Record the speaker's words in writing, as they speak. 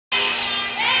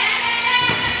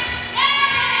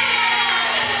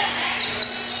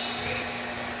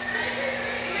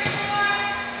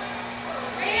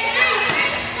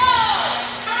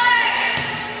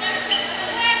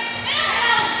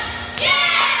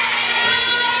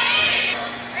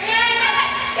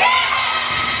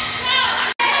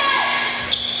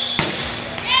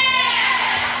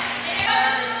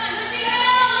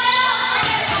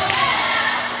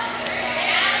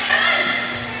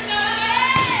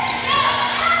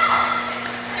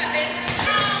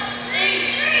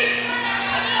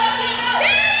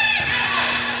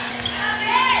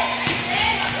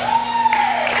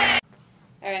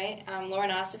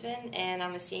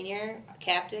senior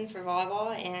captain for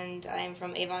volleyball, and I am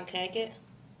from Avon, Connecticut.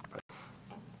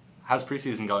 How's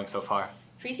preseason going so far?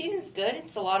 Preseason's good.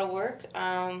 It's a lot of work,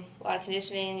 a lot of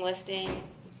conditioning, lifting,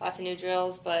 lots of new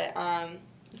drills, but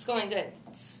it's going good.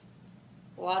 It's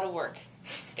a lot of work.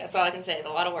 That's all I can say. It's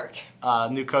a lot of work.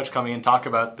 New coach coming in. Talk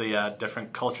about the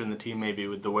different culture in the team, maybe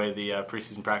with the way the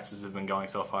preseason practices have been going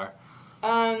so far.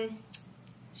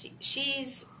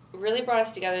 She's really brought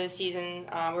us together this season.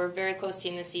 We're a very close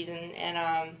team this season,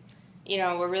 and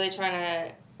we're really trying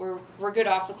to. We're good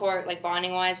off the court, like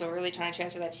bonding wise, but we're really trying to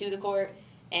transfer that to the court.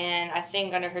 And I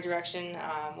think under her direction,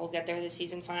 we'll get there this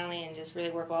season finally, and just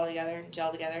really work well together, and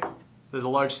gel together. There's a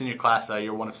large senior class.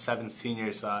 You're one of 7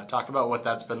 seniors. Talk about what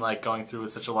that's been like going through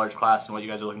with such a large class, and what you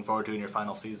guys are looking forward to in your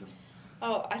final season.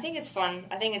 Oh, I think it's fun.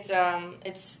 I think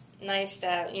it's nice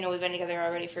that we've been together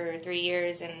already for 3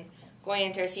 years, and going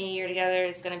into our senior year together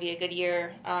is going to be a good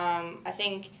year. I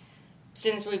think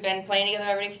since we've been playing together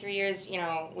already for 3 years,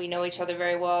 we know each other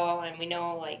very well, and we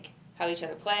know how each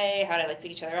other play, how to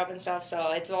pick each other up and stuff.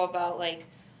 So it's all about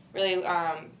really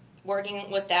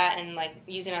working with that and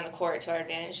using it on the court to our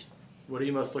advantage. What are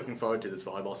you most looking forward to this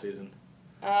volleyball season?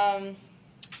 I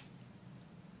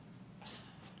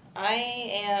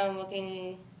am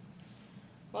looking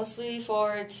mostly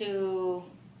forward to,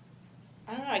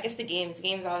 I don't know, I guess the games. The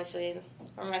games obviously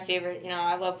are my favorite.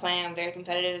 I love playing. I'm very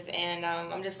competitive, and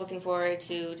I'm just looking forward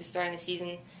to just starting the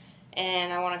season.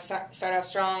 And I want to start out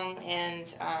strong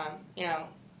and,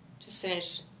 just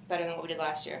finish better than what we did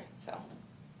last year. So.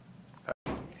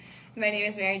 My name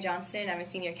is Maureen Johnston. I'm a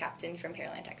senior captain from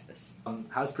Pearland, Texas.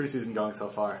 How's preseason going so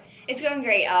far? It's going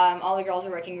great. All the girls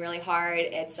are working really hard.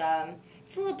 It's a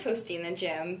little toasty in the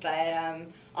gym, but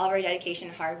all of our dedication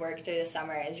and hard work through the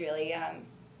summer is really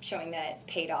showing that it's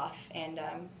paid off, and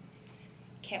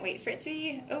can't wait for it to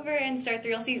be over and start the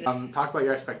real season. Talk about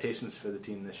your expectations for the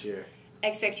team this year.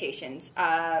 Expectations.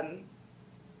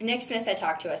 Nick Smith had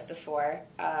talked to us before.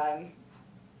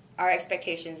 Our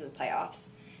expectations is the playoffs,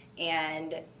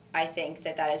 and I think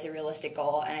that is a realistic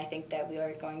goal, and I think that we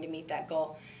are going to meet that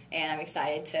goal, and I'm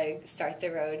excited to start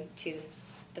the road to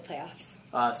the playoffs.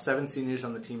 7 seniors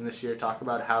on the team this year. Talk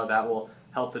about how that will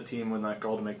help the team win that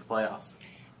goal to make the playoffs.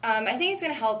 I think it's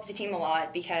going to help the team a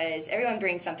lot because everyone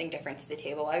brings something different to the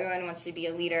table. Everyone wants to be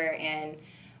a leader, and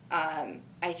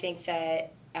I think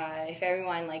that if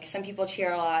everyone, some people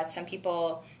cheer a lot, some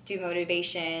people do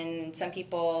motivation, some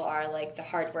people are the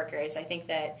hard workers. I think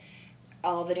that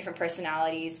all the different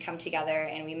personalities come together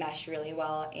and we mesh really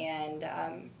well, and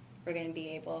we're going to be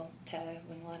able to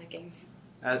win a lot of games.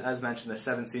 As mentioned, there's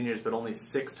 7 seniors, but only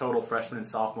 6 total freshmen and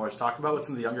sophomores. Talk about what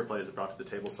some of the younger players have brought to the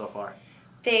table so far.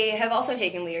 They have also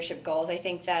taken leadership goals. I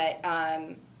think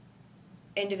that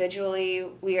individually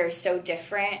we are so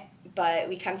different, but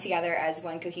we come together as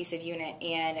one cohesive unit,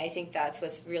 and I think that's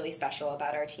what's really special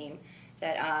about our team,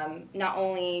 that not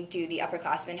only do the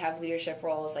upperclassmen have leadership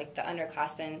roles, the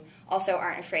underclassmen also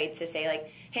aren't afraid to say,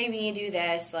 hey, we need to do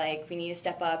this, we need to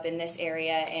step up in this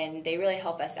area, and they really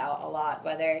help us out a lot,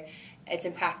 whether it's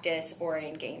in practice or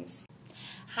in games.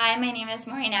 Hi, my name is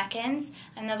Maureen Atkins.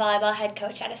 I'm the volleyball head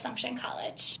coach at Assumption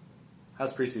College.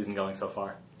 How's preseason going so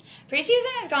far?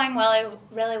 Preseason is going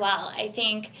really well. I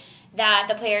think that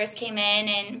the players came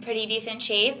in pretty decent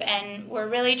shape, and we're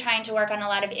really trying to work on a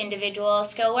lot of individual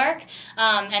skill work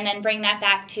and then bring that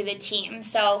back to the team.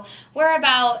 So we're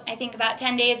about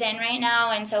 10 days in right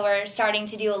now, and so we're starting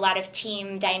to do a lot of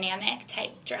team dynamic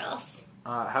type drills.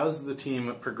 How's the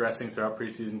team progressing throughout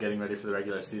preseason, getting ready for the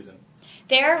regular season?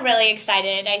 They're really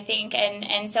excited, I think,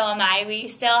 and so am I. We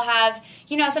still have,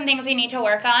 some things we need to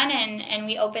work on, and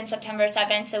we open September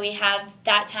 7th, so we have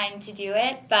that time to do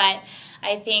it. But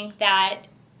I think that,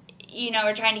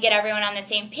 we're trying to get everyone on the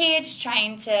same page,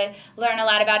 trying to learn a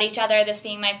lot about each other, this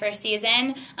being my first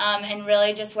season, and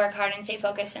really just work hard and stay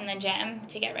focused in the gym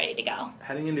to get ready to go.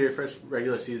 Heading into your first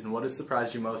regular season, what has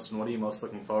surprised you most, and what are you most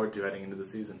looking forward to heading into the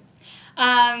season?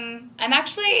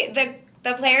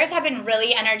 The players have been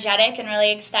really energetic and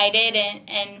really excited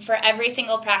and for every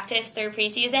single practice through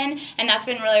preseason, and that's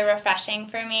been really refreshing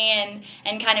for me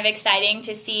and kind of exciting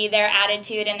to see their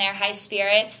attitude and their high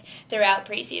spirits throughout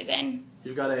preseason.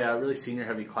 You've got a really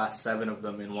senior-heavy class, 7 of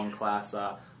them in one class.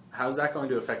 How's that going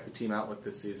to affect the team outlook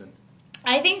this season?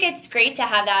 I think it's great to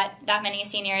have that many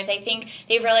seniors. I think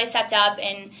they've really stepped up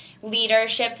in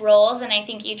leadership roles, and I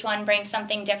think each one brings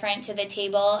something different to the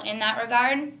table in that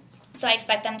regard. So I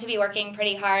expect them to be working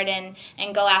pretty hard and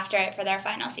go after it for their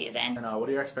final season. And what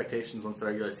are your expectations once the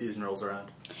regular season rolls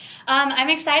around? I'm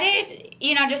excited,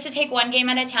 just to take one game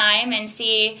at a time and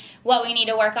see what we need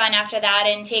to work on after that,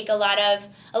 and take a lot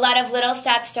of little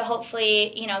steps to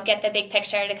hopefully, get the big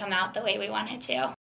picture to come out the way we want it to.